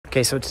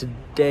Okay, so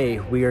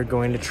today we are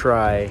going to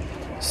try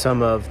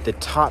some of the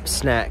top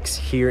snacks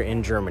here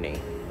in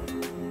Germany.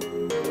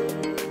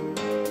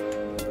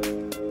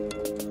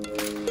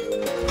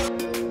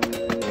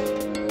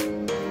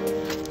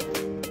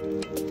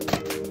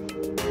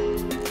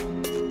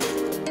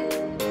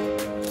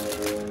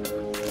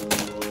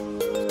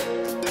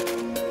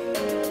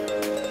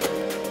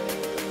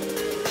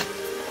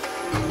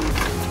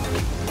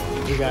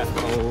 We got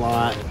a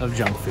lot of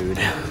junk food.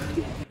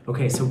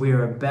 Okay, so we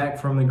are back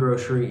from the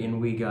grocery and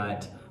we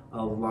got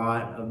a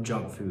lot of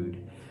junk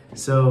food.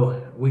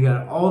 So we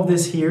got all of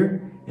this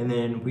here, and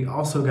then we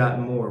also got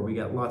more. We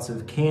got lots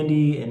of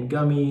candy and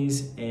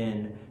gummies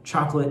and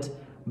chocolate,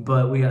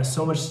 but we got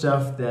so much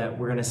stuff that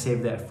we're gonna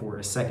save that for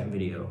a second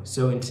video.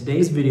 So in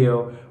today's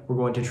video, we're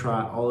going to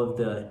try all of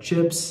the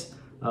chips,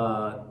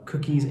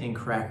 cookies and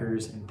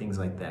crackers and things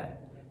like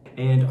that.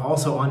 And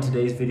also on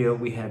today's video,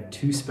 we have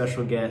two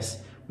special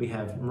guests. We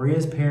have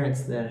Maria's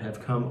parents that have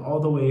come all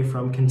the way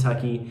from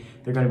Kentucky.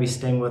 They're going to be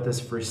staying with us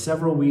for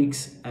several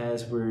weeks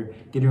as we're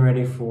getting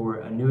ready for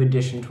a new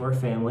addition to our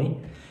family.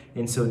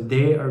 And so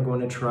they are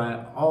going to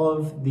try all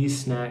of these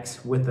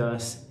snacks with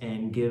us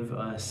and give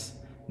us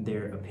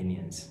their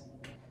opinions.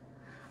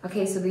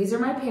 Okay, so these are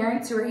my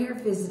parents who are here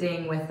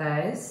visiting with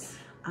us.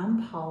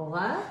 I'm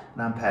Paula.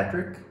 And I'm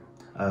Patrick.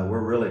 We're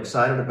really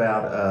excited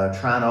about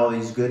trying all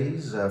these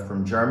goodies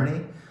from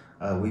Germany.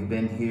 We've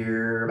been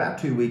here about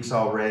 2 weeks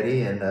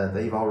already, and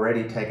they've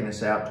already taken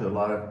us out to a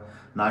lot of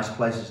nice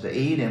places to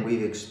eat, and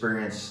we've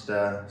experienced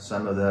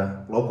some of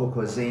the local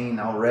cuisine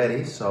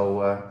already,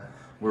 so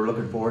we're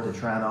looking forward to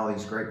trying all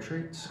these great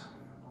treats.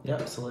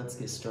 Yep, so let's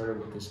get started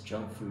with this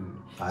junk food.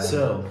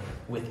 So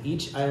with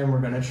each item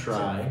we're gonna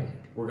try,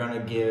 we're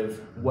gonna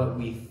give what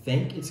we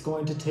think it's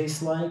going to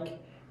taste like,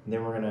 and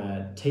then we're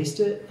gonna taste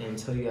it and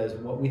tell you guys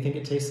what we think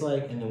it tastes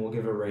like, and then we'll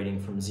give a rating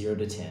from 0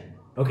 to 10.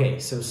 Okay,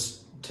 so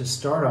to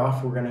start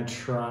off, we're gonna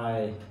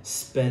try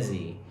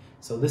Spezi.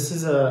 So this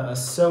is a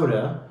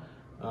soda,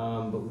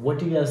 but what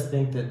do you guys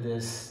think that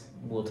this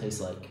will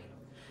taste like?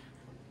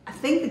 I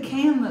think the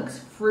can looks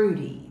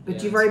fruity,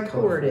 but you've already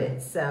poured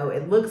it, so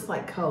it looks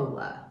like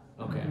cola.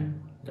 Okay,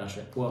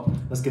 gotcha. Well,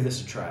 let's give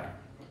this a try.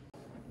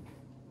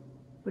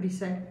 What do you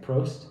say?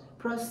 Prost?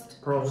 Prost.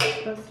 Prost.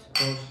 Prost.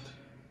 Prost.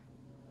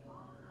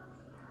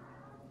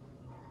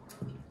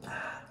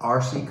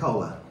 RC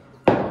Cola.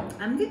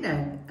 I'm getting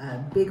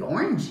a big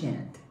orange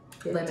hint.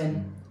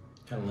 Lemon.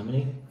 Kind of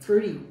lemony?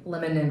 Fruity.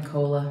 Lemon and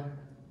cola.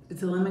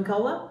 It's a lemon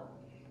cola?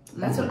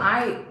 That's what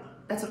I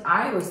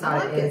always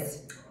thought it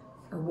is.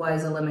 Or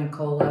was a lemon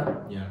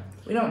cola. Yeah.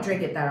 We don't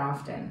drink it that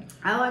often.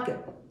 I like it.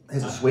 It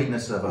has the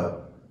sweetness of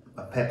a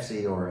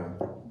Pepsi or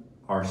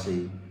a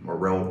RC or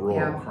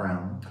Royal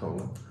Crown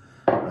Cola.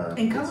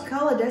 And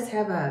Coca-Cola does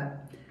have a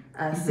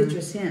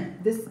citrus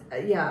hint. This,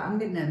 I'm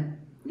getting a,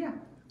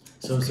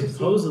 So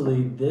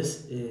supposedly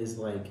this is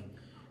like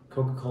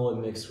Coca-Cola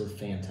mixed with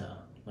Fanta,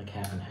 like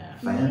half and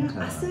half. Fanta.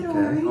 I said okay.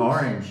 orange.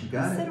 Orange, you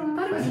got it. I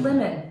thought it was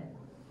lemon.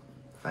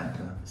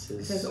 Fanta. This It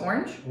is says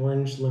orange?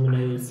 orange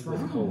lemonade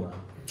with cola.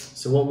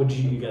 So what would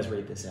you guys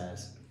rate this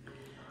as?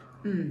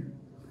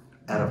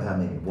 Out of how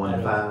many? 1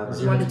 to 5?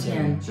 0 to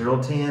 10.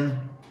 0 to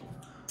 10?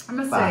 I'm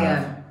going to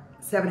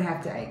say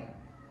 7.5 to 8.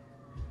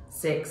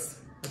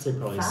 6. I'd say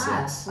probably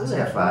 5. 6. I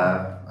say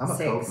 5. I'm a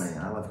 6. Coke man.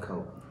 I love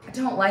Coke. I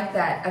don't like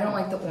that. I don't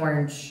like the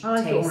orange I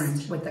like the taste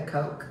orange. with the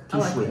Coke.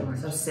 Too sweet.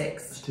 So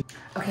 6.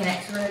 Okay,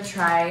 next we're gonna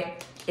try,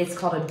 it's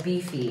called a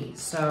Bifi.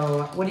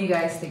 So what do you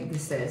guys think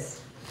this is?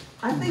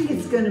 I think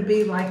it's going to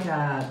be like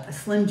a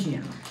Slim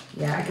Jim.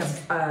 Yeah. Like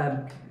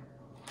a,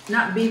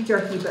 not beef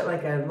jerky, but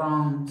like a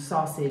long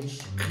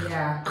sausage.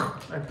 Yeah.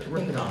 Like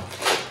rip it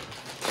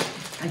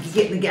off. Like you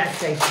get in the gas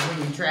station when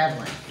you're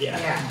traveling.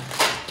 Yeah.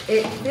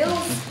 It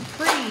feels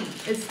pretty,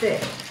 it's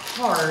thick,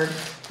 hard.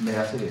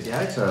 Yeah, I see it.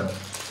 Yeah, it's a...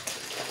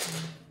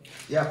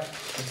 Yep,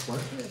 that's what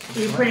it is.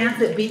 Do you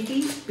pronounce it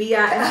Bifi?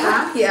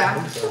 B-I-F-I?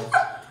 Yeah. So,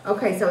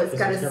 Okay, so it's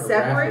got a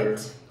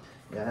separate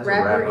Yeah, it has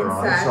wrapper a wrapper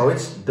on it, inside. so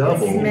it's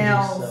double.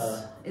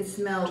 It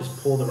smells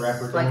just pull the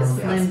wrapper like a down.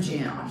 Slim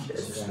Jim.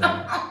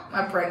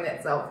 My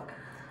pregnant self.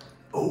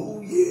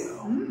 Oh,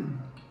 yeah.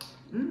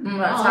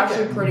 That's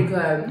actually pretty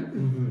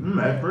good.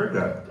 That's very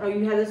good. Oh,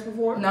 you had this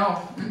before?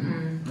 No.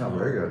 No,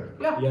 very good.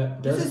 Yeah,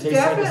 it does This is taste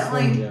like a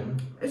Slim definitely- Jim.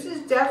 This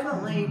is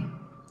definitely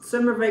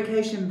summer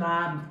vacation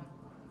vibe.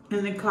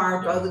 In the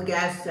car, go to the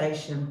gas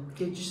station,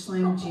 get your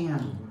Slim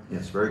Jim.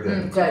 Yes, very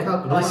good. Good.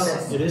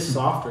 It is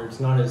softer. It's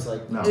not as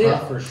like No.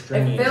 tough or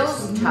stringy. It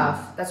feels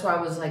tough. That's why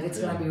I was like, it's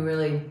gonna be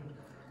really.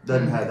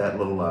 Doesn't have that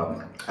little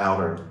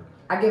outer.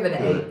 I give it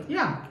an 8.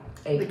 Yeah.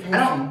 8. The I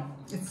don't.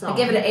 It's I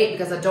give it an 8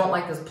 because I don't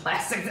like this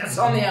plastic that's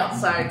on the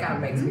outside. It kind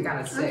of makes me kind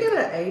of I sick. give it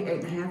an 8,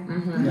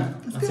 8.5.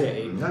 Yeah, I'd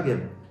say 8. I'll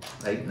give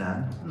 8,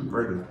 9.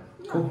 Very good.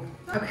 Cool.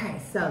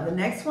 Okay, so the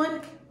next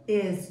one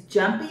is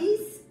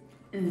Jumpys,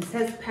 and it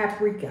says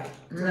paprika.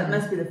 So that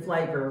must be the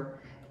flavor.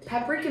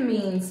 Paprika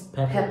means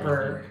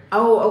pepper.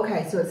 Oh,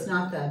 okay, so it's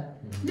not the,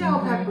 no,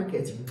 paprika,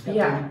 it's pepper.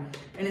 Yeah.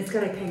 And it's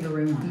got a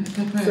kangaroo on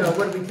it. So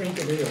what do we think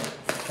it is?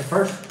 At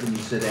first, when you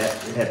said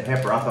that it had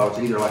pepper, I thought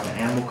it was either like an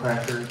animal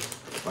cracker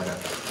like a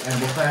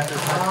animal cracker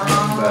type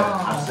thing, but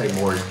I'd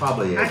say more is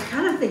probably I'm a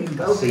kind of thinking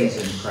goldfish.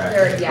 seasoned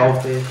cracker.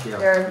 Goldfish,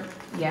 yeah.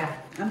 Yeah.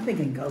 I'm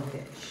thinking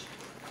goldfish.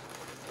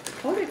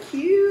 Oh, they're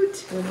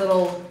cute. They're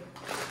little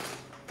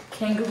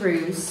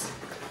kangaroos.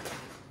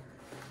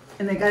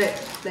 And they've got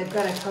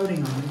a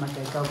coating on them like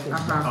a goldfish.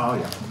 Oh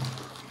yeah.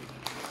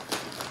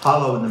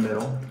 Hollow in the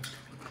middle.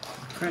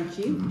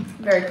 Crunchy.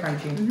 Very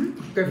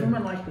crunchy. Griffin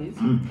would like these.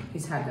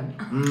 He's had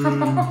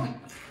them.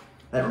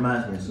 That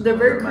reminds me of something. They're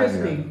very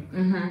crispy.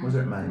 What does it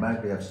remind me?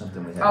 Might be of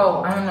something we had.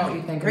 Oh, I don't know what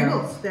you think.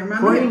 Pringles. They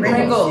remind me of Pringles.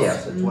 Pringles.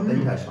 Yes, that's what they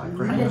taste like.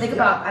 Pringles. I didn't think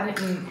about. I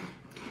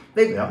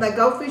didn't. Like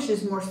goldfish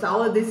is more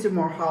solid. These are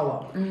more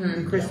hollow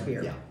and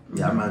crispier. Yeah,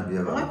 it reminds me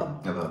of I like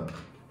a. them.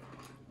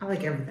 I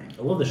like everything.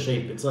 I love the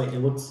shape. It's like, it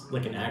looks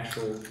like an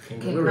actual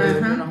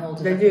kangaroo.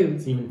 They do.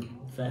 It's even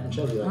fat and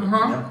chubby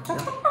like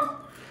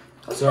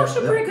It's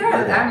actually pretty good.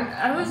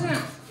 I wasn't.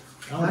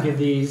 I'll give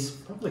these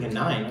probably like a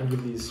 9. I'll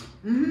give these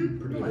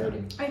pretty good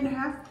rating.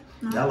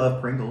 8.5. I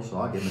love Pringles, so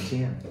I'll give them a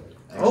 10.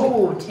 Actually,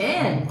 Oh,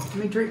 10. Let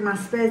me drink my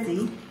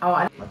Spezi.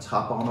 Oh, let's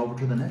hop on over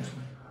to the next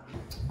one.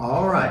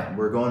 All right,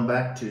 we're going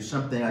back to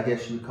something I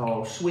guess you would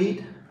call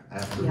sweet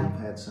after we've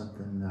had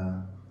something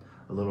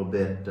a little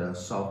bit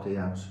salty,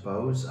 I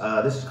suppose.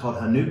 This is called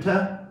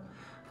Hanuta,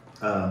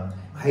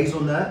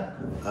 hazelnut.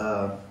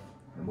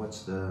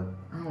 What's the?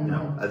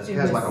 It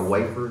has like a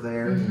wafer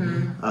there.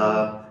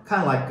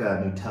 Kind of like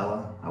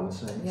Nutella, I would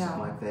say, something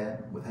like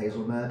that with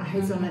hazelnut. A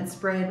hazelnut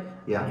spread.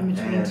 Yeah, in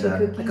between two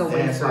cookies. Like a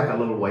and it's wafer. like a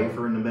little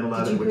wafer in the middle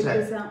of Did it. you Which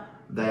pick this out?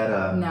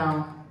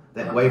 No.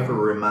 That wafer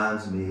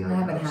reminds me I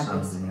haven't of had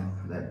something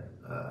that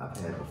I've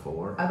had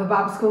before. Of a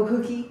Bible school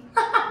cookie?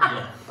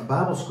 A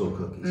Bible school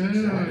cookies.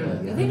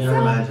 Exactly. Yeah. think That so?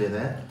 reminds you of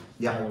that?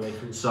 Yeah. All the way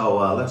through. So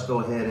let's go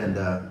ahead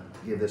and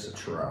give this a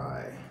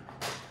try.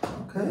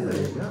 Okay,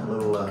 there you go. A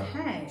little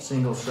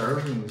single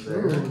servings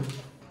there.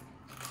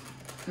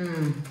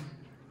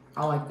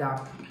 I like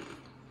that.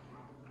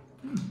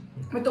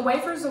 But the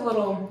wafer's a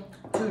little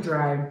too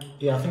dry.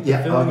 Yeah, I think Yeah,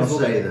 the filling I is,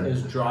 was gonna say that.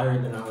 is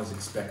drier than I was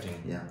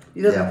expecting. Yeah.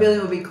 You thought the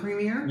filling would be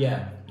creamier?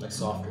 Yeah, like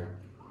softer.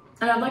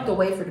 And I'd like the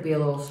wafer to be a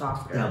little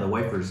softer. Yeah, the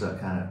wafer's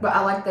kind of. But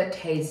I like the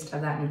taste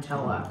of that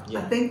Nutella. Yeah.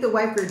 I think the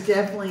wafer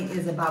definitely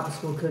is a Bible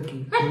school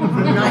cookie from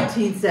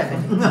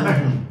 1970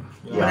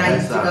 when I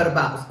used to go to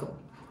Bible school.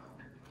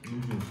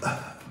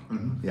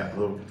 Yeah, a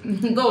little. A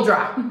little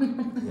dry.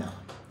 Yeah.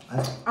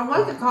 I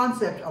like the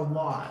concept a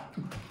lot.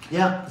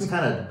 Yeah, it's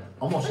kind of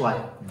almost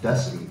like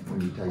dusty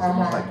when you taste it.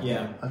 Almost like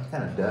Yeah. a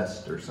kind of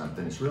dust or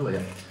something. It's really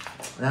a.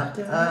 Now,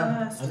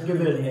 I'd give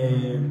it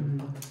a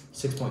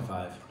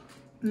 6.5.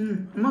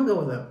 I'm gonna go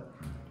with a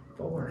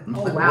 4.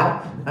 Oh,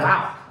 wow.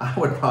 Wow. I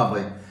would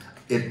probably,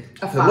 to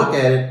five. look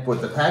at it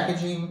with the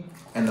packaging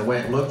and the way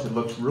it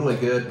looks really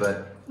good.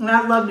 But And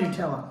I love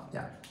Nutella.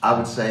 yeah, I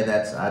would say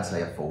I'd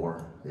say a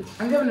 4.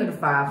 I'm giving it a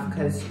 5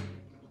 because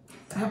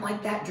I don't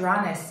like that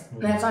dryness.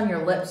 That's on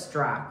your lips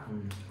dry.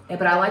 Yeah,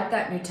 but I like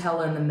that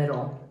Nutella in the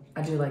middle.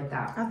 I do like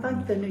that. I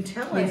think the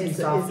Nutella Makes it is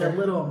a softer.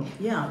 little,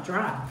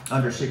 dry.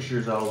 Under 6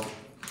 years old,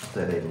 I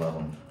said they'd love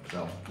them.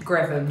 So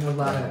Griffin would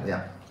love it.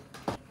 yeah.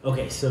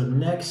 Okay, so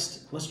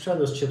next, let's try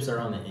those chips that are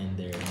on the end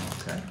there.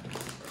 Okay.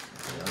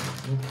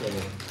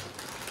 Okay.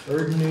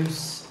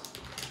 Erdnuss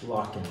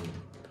Lockets.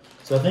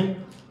 So I think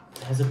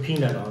it has a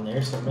peanut on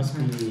there, so it must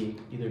be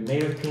either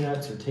made of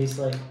peanuts or tastes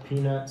like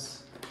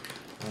peanuts.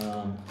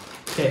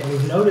 Okay, and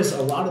we've noticed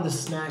a lot of the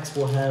snacks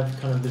will have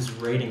kind of this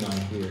rating on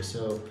here.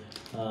 So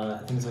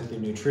things like their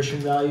nutrition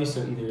value,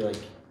 so either like,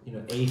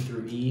 A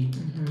through E.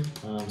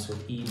 So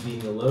with E being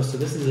the low, so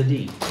this is a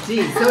D.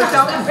 D. So it's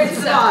almost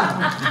to the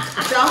bottom.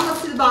 It's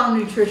almost to the bottom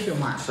nutrition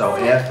wise. So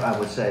F, I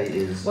would say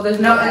is. Well, there's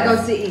No, no it F.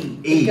 goes to E.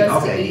 E. goes to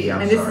Okay, E, E.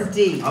 I'm And sorry. this is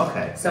D.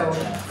 Okay. So,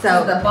 gotcha.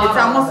 So the it's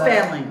bottom almost of the-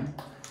 failing.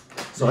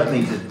 So that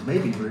means it may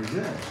be pretty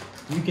good.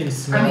 You can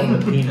smell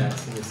the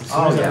peanuts in this. As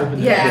soon as I open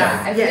the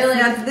Yeah. can. I feel like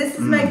now, this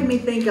is making me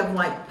think of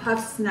like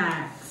puff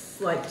snacks,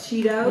 like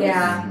Cheetos.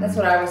 Yeah, that's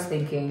what I was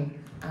thinking.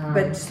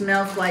 But it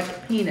smells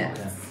like peanuts.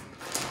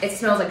 It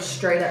smells like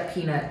straight up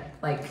peanut,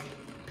 like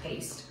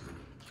paste.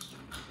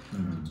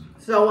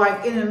 So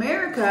like in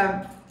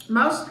America,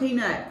 most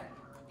peanut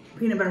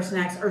butter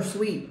snacks are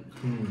sweet.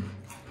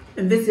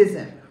 And this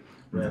isn't.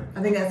 Right.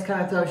 I think that's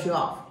kind of throws you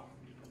off.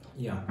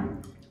 Yeah.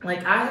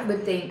 Like I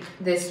would think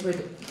this would,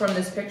 from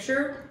this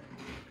picture,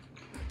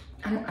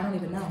 I don't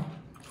even know.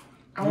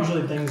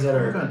 Usually things that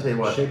I'm are going to tell you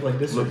what shaped like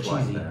this are looks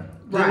like cheesy. that.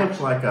 Right. It looks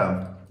like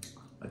a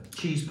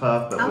cheese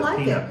puff, but I with like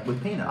peanut. it.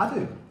 With peanut, I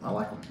do. I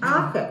like them.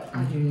 I like it.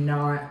 I do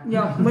not.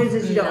 Yeah, what is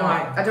it you don't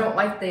like? I don't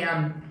like the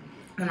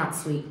they're not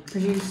sweet.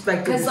 Because you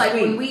expect it to Because be like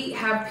sweet. when we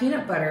have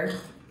peanut butter,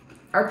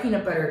 our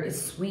peanut butter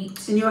is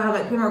sweet. And you'll have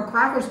like peanut butter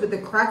crackers, but the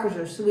crackers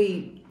are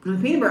sweet. And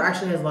the peanut butter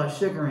actually has a lot of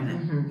sugar in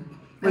it.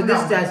 But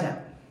this doesn't.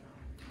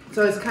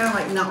 So it's kind of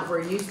like not what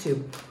we're used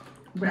to.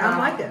 But I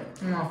like it.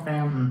 I'm not a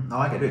fan. I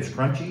like it. It's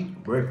crunchy,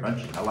 very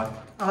crunchy. I like it.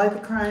 I like the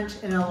crunch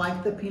and I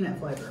like the peanut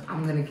flavor.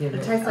 I'm gonna give it.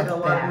 It tastes like a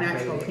lot of bad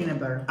natural rating. peanut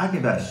butter. I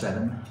give that a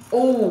 7.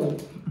 Oh,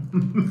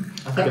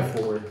 I think a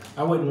 4.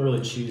 I wouldn't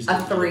really choose a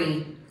to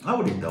 3. I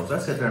would eat those. I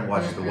sit there and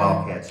watch the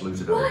Wildcats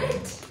lose it over there.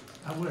 What?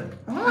 I would.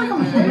 I like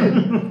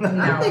them too.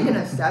 No. I'm thinking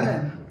of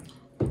 7.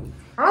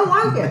 I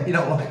like it. You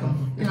don't like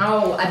them?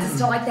 No, I just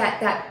don't like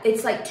that.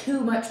 It's like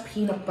too much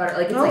peanut butter.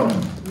 Like it's No,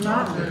 like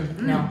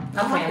not. no.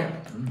 I like Okay.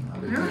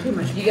 it. Too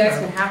much. You guys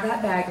can have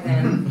that bag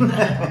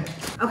then.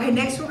 Okay,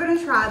 next we're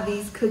gonna try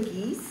these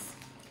cookies.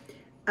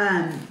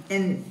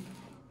 And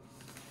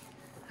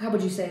How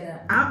would you say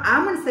that?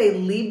 I'm gonna say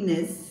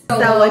Leibniz. Oh.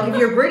 So like if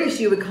you're British,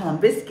 you would call them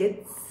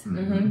biscuits.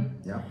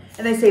 Yeah.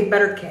 And they say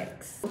butter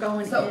cakes. We're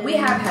going So in. we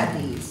have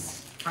had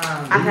these. I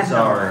have These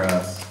not.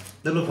 are,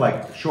 they look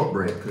like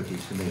shortbread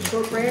cookies to me.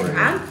 Shortbread.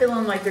 I'm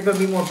feeling like they're gonna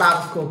be more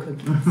Bible school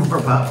cookies. More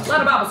about. A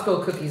lot of Bible school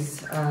cookies.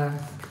 The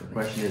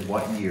question is,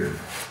 what year?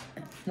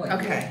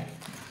 Okay.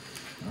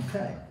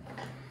 Okay.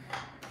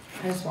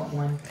 I just want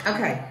one.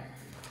 Okay.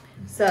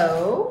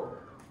 So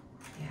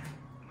Yeah.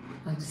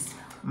 I like to smell.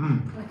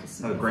 Mm. I like to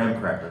smell. A graham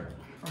cracker.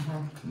 Uh-huh.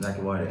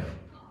 Exactly what it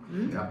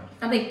is. Yep.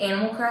 I think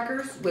animal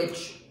crackers,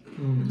 which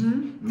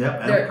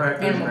Yep. they're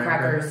crackers, animal graham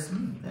crackers.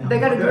 Yeah, they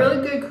got a good.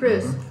 really good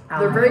crisp.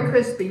 They're very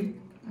crispy.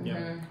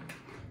 Yeah.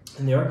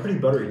 And they are pretty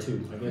buttery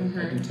too. I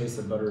do taste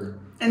the butter.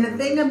 And the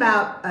thing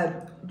about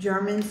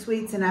German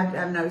sweets, and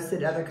I've noticed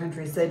that other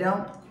countries,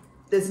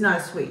 it's not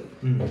as sweet.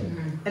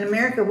 In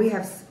America,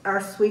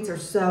 our sweets are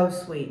so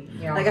sweet.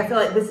 Yeah. Like I feel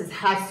like this is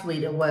half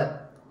sweet of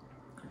what.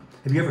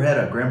 Have you ever had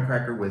a graham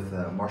cracker with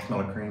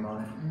marshmallow cream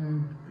on it?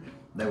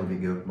 That would be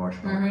good with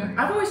marshmallow cream.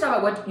 I've always thought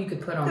about what you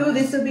could put on. Oh, it.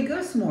 this would be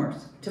good s'mores.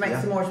 To make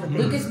Yeah. s'mores with these.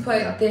 Lucas put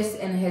Yeah. this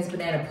in his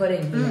banana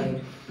pudding he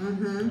made.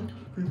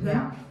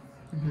 Yeah.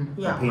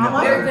 Yeah. Peanut I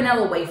like Very butter.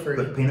 vanilla wafery.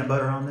 Put peanut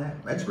butter on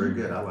that. That's very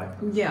good. I like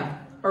it. Yeah.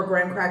 Or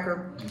graham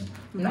cracker.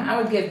 No,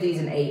 I would give these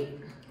an 8.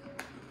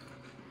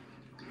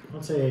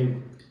 I'd say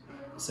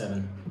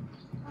 7.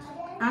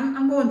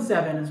 I'm going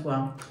 7 as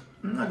well.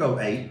 I'll go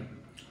 8.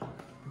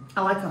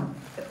 I like them.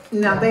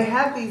 Now they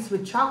have these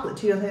with chocolate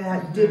too. They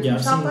have dipped Yeah, in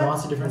I've seen chocolate.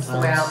 lots of different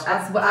types. Well,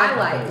 that's what I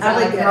like. I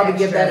would that probably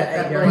give that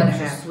extra- an 8 or little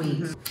 8.5. extra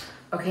sweet.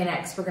 Okay,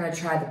 next we're gonna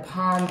try the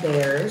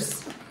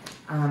Pom-Bars.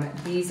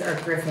 These are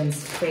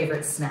Griffin's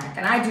favorite snack,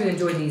 and I do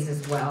enjoy these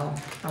as well.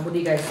 What do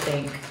you guys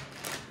think?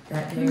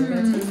 That they're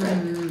gonna taste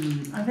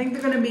like? I think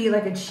they're going to be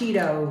like a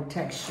Cheeto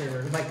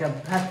texture, like a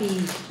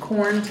puffy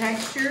corn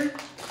texture,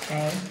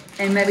 Okay.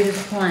 and maybe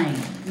just plain,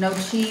 no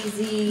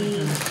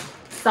cheesy,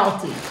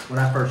 salty. When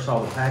I first saw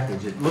the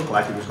package, it looked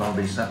like it was going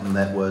to be something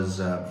that was,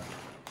 you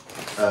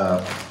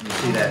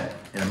see that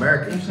in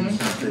America, you see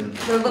something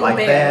They're little like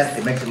bears. that.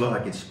 It makes it look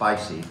like it's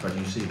spicy, but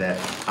you see that,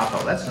 I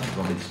thought that's something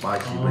going to be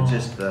spicy, but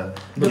just the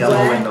The yellow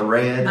black? and the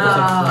red.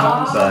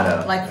 Oh.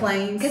 But, Like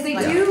plain. Because they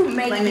Like do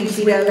make flaming these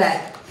Cheetos. with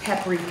that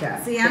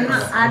paprika. See,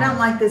 I don't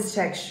like this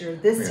texture.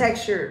 This Yeah.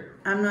 texture,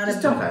 I'm not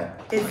Just a. okay.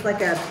 It's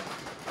like a.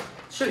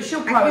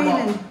 She'll I probably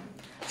can't won't. even.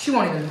 She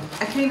won't even.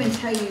 I can't even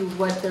tell you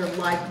what they're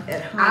like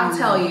at home. I'll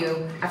tell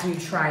you after you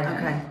try them.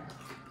 Okay.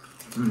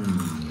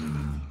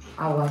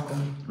 I like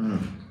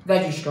them.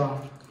 Veggie straw.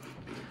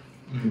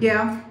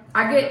 Yeah.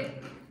 I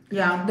get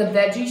Yeah. the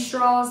veggie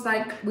straws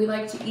like we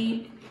like to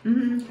eat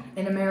in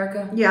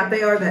America. Yeah,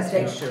 they are that Yeah.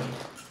 texture.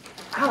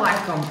 I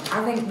like them.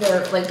 I think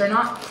they're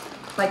not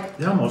like.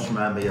 They almost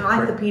remind me of I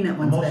like the peanut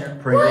ones almost better.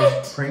 Pringles,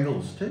 What?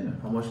 Pringles too.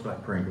 Almost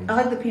like Pringles. I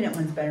like the peanut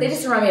ones better. They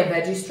just remind me of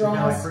veggie You straws.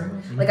 like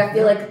Pringles? Like I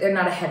feel like they're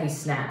not a heavy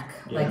snack.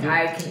 Yeah. Like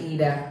I can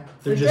eat a.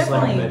 They're They're just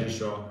like a definitely- veggie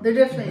straw. They're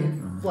definitely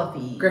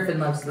fluffy. Griffin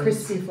loves these.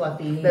 Crispy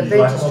fluffy. The Did you veggie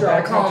like them? straw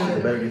I call 'em- They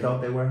texture. better than you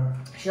thought they were?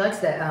 She likes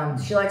the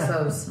she likes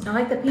those I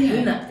like the peanut.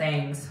 peanut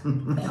things.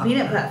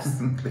 Peanut puffs.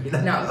 No, we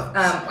call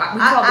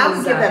I would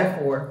these. give that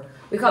a 4.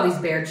 We call these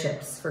bear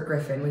chips for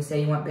Griffin. We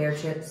say you want bear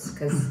chips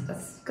because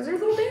they're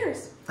little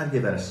bears. I'd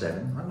give that a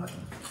 7. I like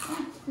them.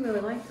 I really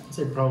like them. I'd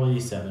say probably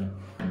 7.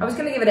 I was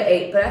gonna give it an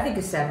 8, but I think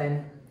a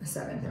 7. A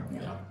 7.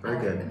 Yeah. Yeah. Very I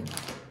like good.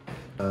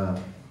 them.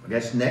 I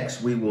guess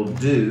next we will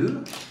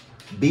do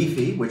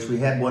Bifi, which we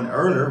had one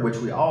earlier, which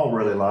we all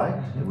really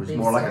liked. It was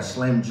more like a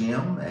Slim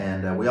Jim,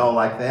 and we all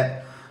like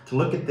that. To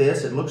look at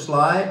this, it looks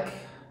like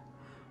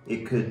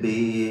it could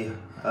be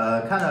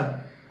kind of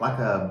like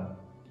a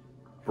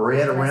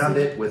bread around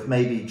it with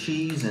maybe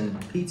cheese and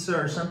pizza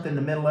or something in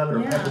the middle of it, or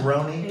Yeah.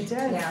 pepperoni. It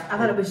does. Yeah. I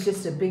thought it was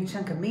just a big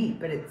chunk of meat,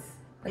 but it's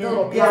Like a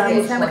little yeah, pocket,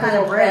 it's some like kind a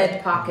of little bread.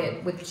 bread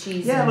pocket with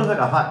cheese. Yeah, it in looks like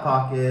a Hot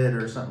Pocket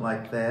or something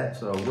like that.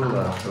 So we'll go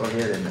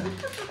ahead and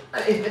I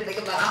didn't even think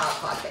about a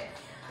hot pocket.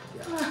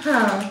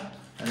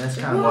 and that's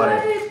kind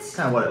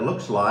of what it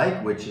looks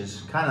like, which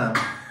is kind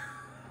of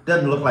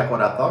doesn't look like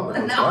what I thought it would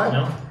look No. like.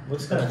 No,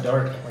 looks kind of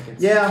dark. Like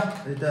it's Yeah,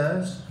 it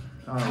does.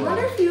 I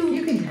wonder if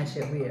you can touch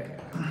it weird.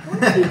 I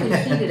wonder if you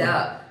can heat it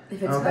up.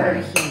 If it's Okay.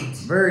 better to heat.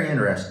 Very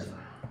interesting.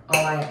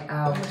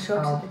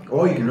 Oh,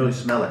 Oh, you can really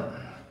smell it.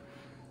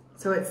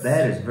 So it's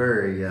That is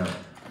very. no.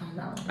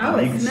 oh,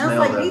 you it can smells smell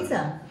like the-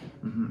 pizza.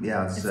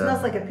 Yeah, It it's.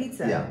 smells like a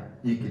pizza. Yeah,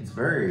 it's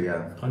very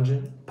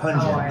pungent.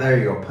 pungent. Oh, yeah. There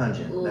you go,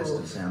 pungent. That's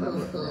the sound of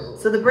it.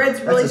 So the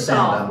bread's really the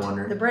sound I'm soft.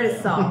 wondering. The bread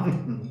is soft. I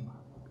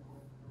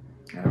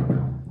don't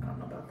know. I don't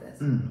know about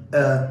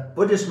this.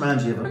 What just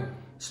reminds you of a?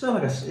 Smell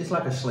like it's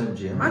like a Slim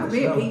Jim. Reminds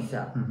me of Smell-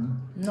 pizza.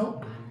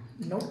 Nope.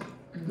 Nope.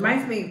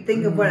 Reminds me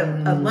think of what a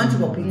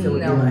Lunchable pizza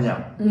would No. be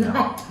like.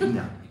 No, No.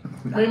 no.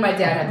 Me and my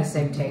dad had the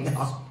same taste.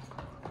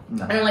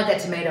 No. I don't like that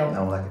tomato.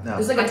 No.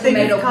 There's like a I think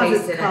tomato it's 'cause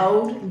paste it's in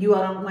cold. You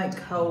all don't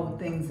like cold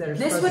things that are it.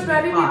 This supposed would to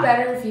probably be be hot.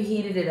 better if you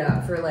heated it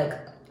up for like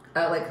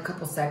a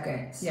couple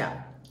seconds. Yeah.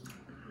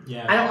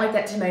 Yeah. I don't like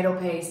that tomato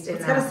paste.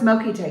 It's got a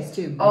smoky taste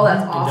too. Oh,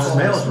 that's It awful.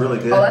 smells really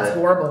good. Oh, that's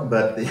horrible.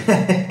 But the,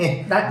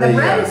 The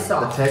bread is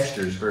soft. The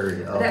texture's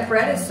very. Oh. That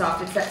bread is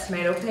soft. It's that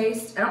tomato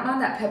paste. I don't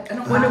mind that pep. I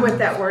don't Wonder mind. what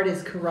that word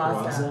is,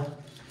 karasa. Raza?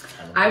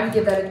 I would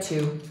give that a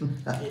 2.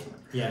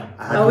 Yeah.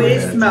 Oh, it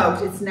is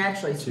smoked. It's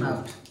naturally 2.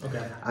 smoked.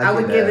 Okay. I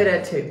would give it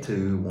a 2.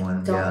 2,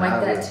 1. Don't like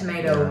I that would-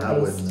 tomato yeah, I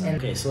paste. wouldn't. And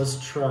Okay, so let's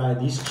try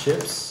these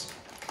chips.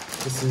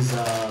 This is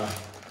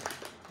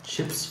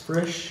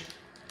Chipsfrisch.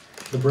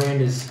 The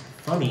brand is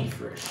Funny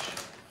Frisch.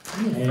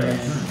 And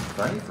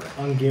Funny fresh.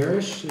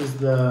 Ungarisch is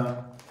the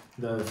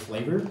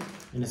flavor,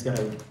 and it's got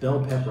a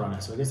bell pepper on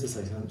it. So I guess it's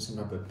like some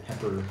type of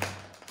pepper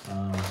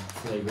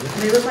flavor.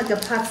 And they look like a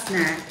puff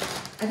snack.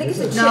 I think it's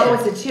a chip. No,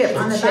 it's a chip. It's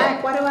On a the chip.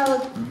 back, why do I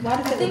look? Why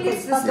does I it think look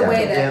it's like just the puff?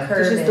 way that Yeah. curve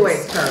It's just the way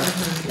it's is.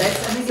 curved. I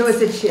think So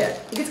it's a chip. I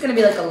think it's gonna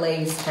be like a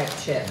Lay's type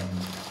chip.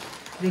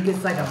 I think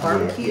it's like a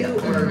barbecue, Yeah.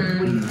 or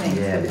what do you think?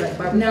 Yeah. It's gonna be like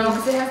barbecue. No,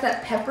 because it has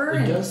that pepper It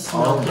and does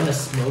smell kind of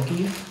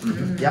smoky.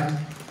 Yep.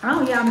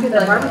 Oh yeah, I'm I getting feel the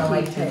like I don't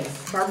barbecue like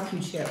taste.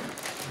 Barbecue chip.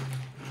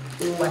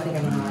 Ooh, I think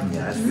I'm gonna like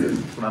Yeah, this. that's good.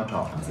 That's what I'm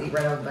talking Let's about. eat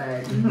right out of the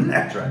bag.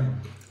 That's right.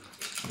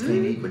 You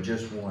can't eat but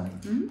just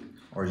one.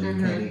 Or is it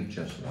you can't eat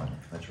just one?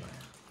 That's right.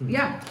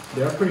 Yeah.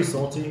 They are pretty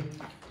salty.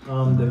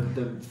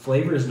 The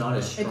flavor is not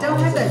as strong. It don't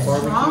have as that the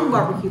strong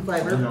barbecue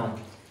flavor. No.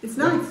 It's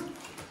nice.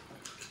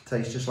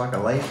 Tastes just like a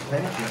Lay's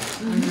potato chip.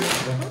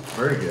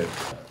 Very good.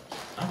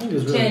 I think it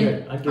was really 10.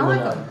 good. I'd give I it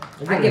like a,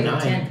 them. I give it a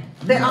 10.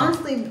 They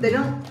honestly, they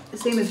don't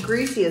seem as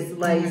greasy as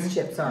Lay's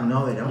chips are.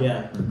 No, they don't.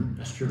 Yeah,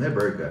 that's true. They're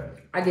very good.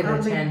 I give I it a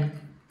don't think- 10.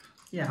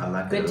 Yeah. I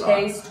like Good it a lot.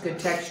 taste, good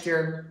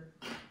texture.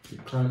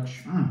 Good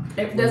crunch.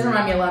 It does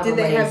remind me a lot Did of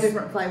they have Lay's.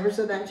 different flavors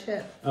of that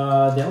chip? They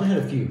only had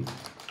a few.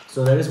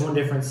 So that is one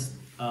difference.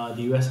 The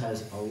US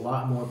has a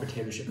lot more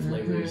potato chip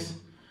flavors.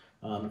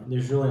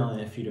 There's really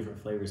only a few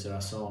different flavors that I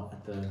saw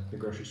at the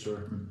grocery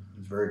store.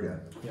 It's very good.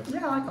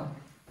 Yeah, I like them.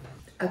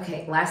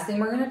 Okay, last thing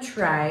we're gonna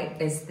try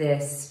is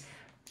this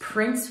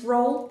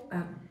Prinzenrolle.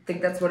 I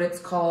think that's what it's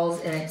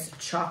called, and it's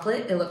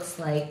chocolate. It looks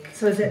like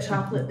So is that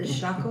chocolate? The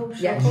choco?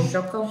 yeah,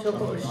 choco.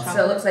 Choco is So it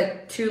chocolate. looks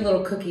like 2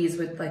 little cookies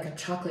with like a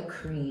chocolate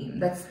cream.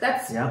 That's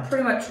Yeah.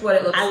 pretty much what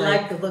it looks I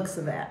like. like the looks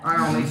of that.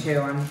 I know, me too.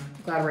 I'm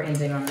glad we're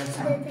ending on this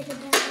one.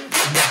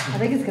 I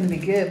think it's gonna be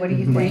good. What do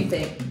you What do you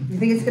think? think? You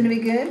think it's gonna be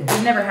good?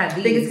 We've never had I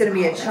these. think it's gonna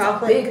be a That's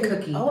chocolate big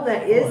cookie. Oh,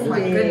 that is Oh my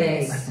big.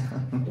 goodness.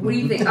 What do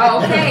you think?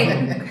 Oh,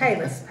 okay. Okay,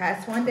 let's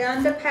pass one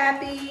down to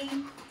Pappy.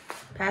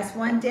 Pass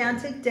one down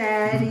to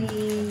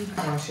Daddy.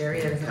 Oh, Sherry,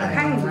 there's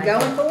Okay, we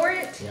going for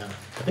it? Yeah.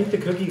 I think the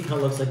cookie kind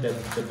of looks like the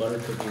butter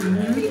cookie we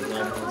had with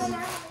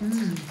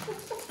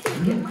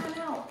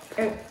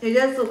Leibniz. It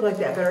does look like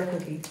that butter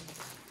cookie.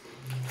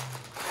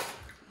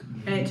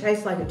 And it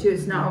tastes like it too.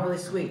 It's not overly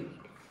sweet.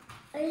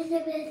 What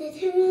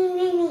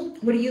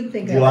do you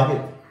think Do of you it? like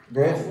it,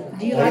 Grace?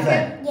 Do you What like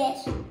think? it?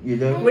 Yes. You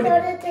do? I want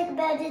to think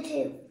about it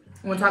too.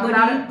 Want to talk What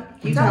about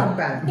do it? You talk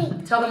about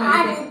it. Tell them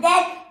what you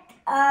think.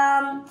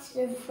 That's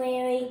the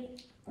very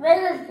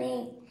little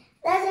thing.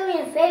 That's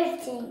only a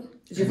favorite thing.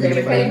 Is your What's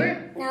your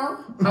favorite? No.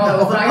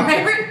 Oh, it's not your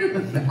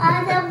favorite? The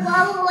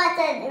bubble with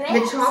the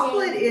red The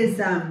chocolate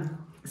is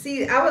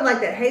see, I would like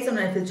that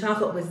hazelnut if the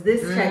chocolate was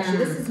this texture.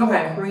 This is more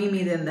Okay.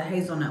 creamy than the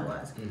hazelnut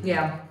was.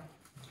 Yeah.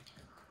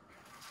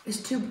 It's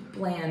too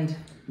bland.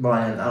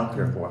 Bland, I don't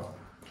care for it.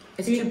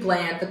 It's too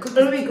bland. The It cookies.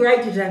 would be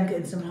great to dunk it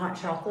in some hot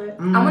chocolate.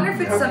 I wonder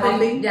if it's Or something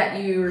coffee. that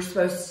you were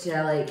supposed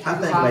to like. I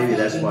think coffee. maybe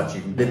that's what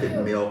you can dip it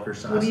in milk or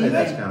something. I What do say you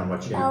that's think? kind of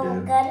what you Oh, do.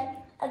 good.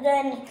 I'm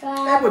going to try.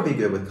 That would be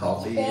good with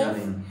coffee. I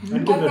mean,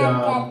 I'd give it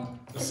a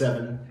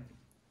 7.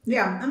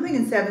 Yeah, I'm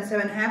thinking 7,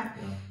 7.5.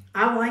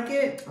 I like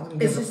it. I'm gonna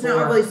give It's it a just 4.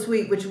 not overly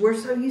sweet, which we're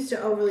so used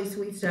to overly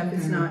sweet stuff.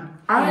 It's not.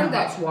 I think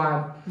that's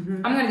why.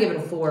 I'm gonna give it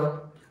a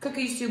 4.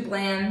 Cookies too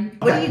bland.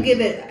 What do you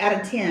give it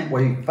out of 10? what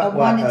do you, A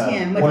 1 to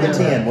 10. What 1 to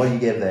number? 10, what do you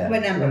give that?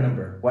 What number? What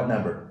number? What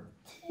number?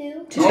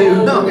 2. 2.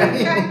 Oh,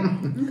 Okay.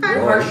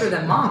 You're harsher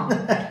than mom.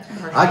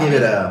 I give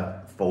it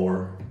a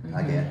 4,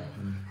 I guess.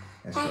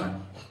 That's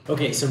fine.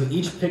 Okay, so we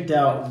each picked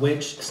out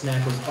which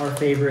snack was our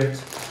favorite.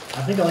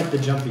 I think I like the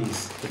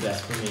Jumpys the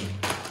best for me.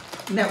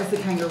 And that was the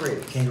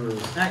kangaroo. Kangaroos.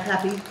 Not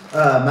happy.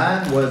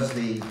 Mine was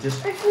the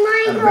just It's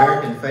mine, an Bo.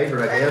 American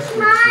favorite, I guess, which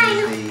Mine.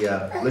 is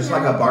the looks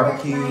like a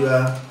barbecue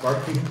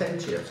potato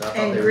chips. I thought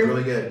And they were Griff-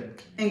 really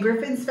good. And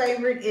Griffin's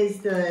favorite is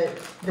the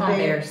Pom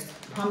Bears.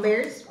 Pom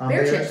Bears.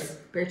 Bear chips.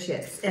 Bear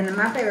chips. And then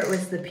my favorite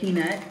was the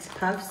peanut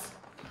puffs.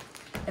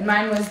 And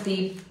mine was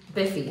the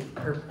Bifi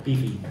or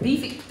Beefy.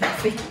 Beefy.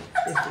 Biffy.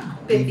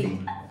 Beefy.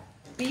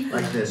 Beefy.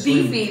 Like this.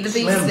 Beefy, the beef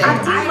Slim stick. I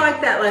did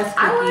like that last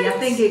I cookie. I liked-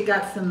 think it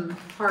got some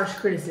harsh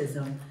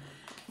criticism.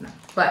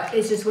 But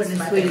It just wasn't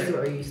It's as my sweet as favorite.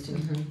 what we're used to.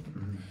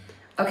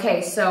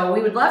 okay, so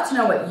we would love to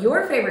know what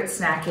your favorite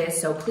snack is.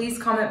 So please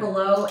comment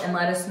below and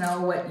let us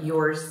know what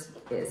yours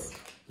is.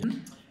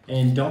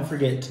 And don't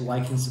forget to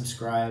like and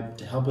subscribe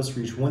to help us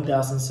reach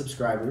 1,000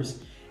 subscribers.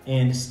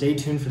 And stay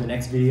tuned for the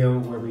next video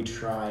where we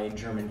try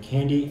German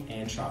candy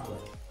and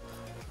chocolate.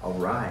 All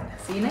right.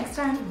 See you next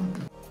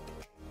time.